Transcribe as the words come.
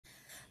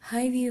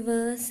Hi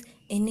viewers,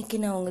 இன்னைக்கு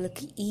நான்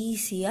உங்களுக்கு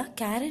ஈஸியா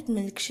கேரட்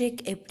மில்க்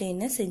ஷேக்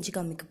எப்படின்னு செஞ்சு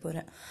காமிக்க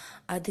போறேன்.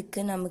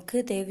 அதுக்கு நமக்கு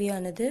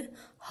தேவையானது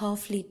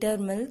 1/2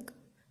 லிட்டர் மில்க்,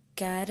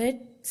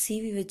 கேரட்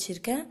சீவி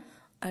வச்சிருக்கேன்,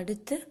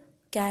 அடுத்து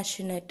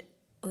கேஷ்யூநட்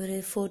ஒரு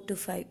 4 to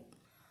 5,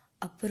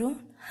 அப்புறம்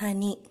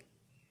ஹனி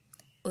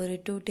ஒரு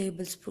 2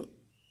 டேபிள்ஸ்பூன்.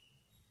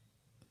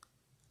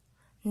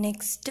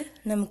 நெக்ஸ்ட்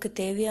நமக்கு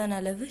தேவையான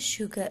அளவு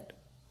சுகர்.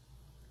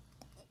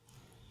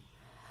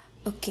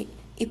 ஓகே,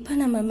 இப்போ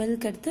நம்ம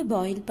மில்க் எடுத்து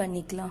பாயில்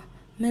பண்ணிக்கலாம்.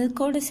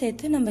 மில்கோடு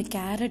சேர்த்து நம்ம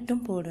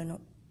கேரட்டும்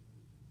போடணும்.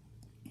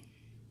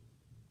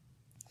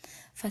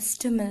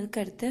 ஃபஸ்ட்டு மில்க்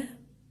எடுத்து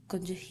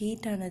கொஞ்சம்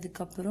ஹீட்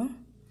ஆனதுக்கப்புறம்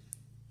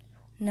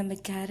நம்ம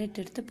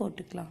கேரட் எடுத்து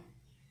போட்டுக்கலாம்.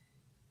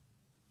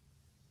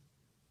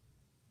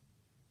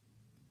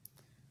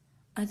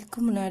 அதுக்கு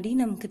முன்னாடி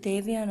நமக்கு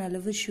தேவையான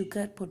அளவு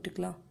சுகர்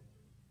போட்டுக்கலாம்.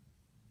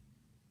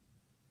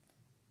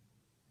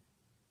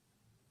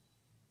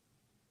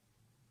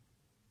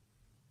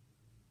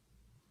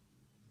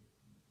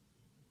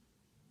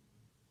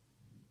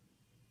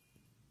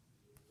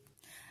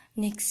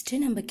 நெக்ஸ்ட்டு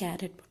நம்ம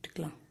கேரட்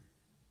போட்டுக்கலாம்.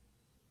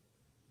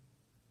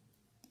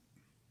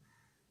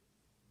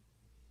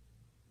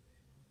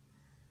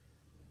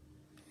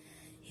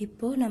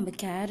 இப்போது நம்ம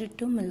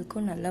கேரட்டும்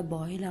மில்க்கும் நல்லா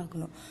பாயில்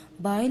ஆகணும்.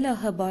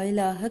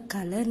 பாயில் ஆக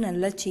கலர்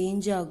நல்லா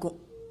சேஞ்ச் ஆகும்.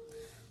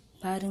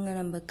 பாருங்கள்,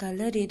 நம்ம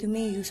கலர்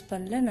எதுவுமே யூஸ்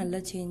பண்ணல,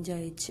 நல்லா சேஞ்ச்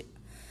ஆயிடுச்சு.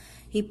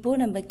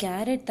 இப்போது நம்ம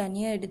கேரட்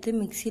தனியாக எடுத்து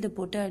மிக்சியில்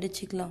போட்டு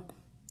அடிச்சுக்கலாம்.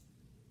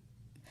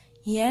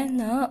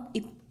 ஏன்னா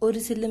ஒரு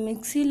சில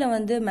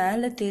மிக்சியில்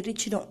மேலே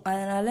தெரிச்சிடும்,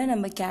 அதனால்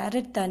நம்ம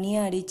கேரட்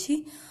தனியாக அடித்து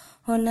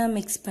ஒன்றா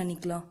மிக்ஸ்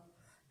பண்ணிக்கலாம்.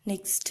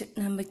 நெக்ஸ்ட்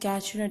நம்ம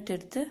கேஷ்யூநட்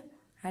எடுத்து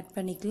ஆட்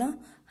பண்ணிக்கலாம்.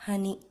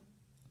 ஹனி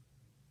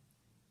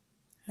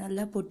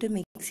நல்லா போட்டு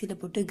மிக்சியில்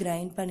போட்டு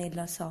கிரைண்ட்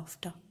பண்ணிடலாம்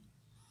சாஃப்டாக.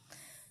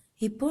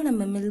 இப்போது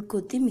நம்ம மில்க்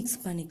ஊற்றி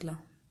மிக்ஸ்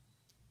பண்ணிக்கலாம்.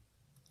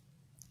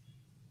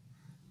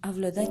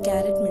 அவ்வளோதான்,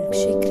 கேரட் மில்க்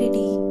ஷேக்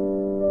ரெடி.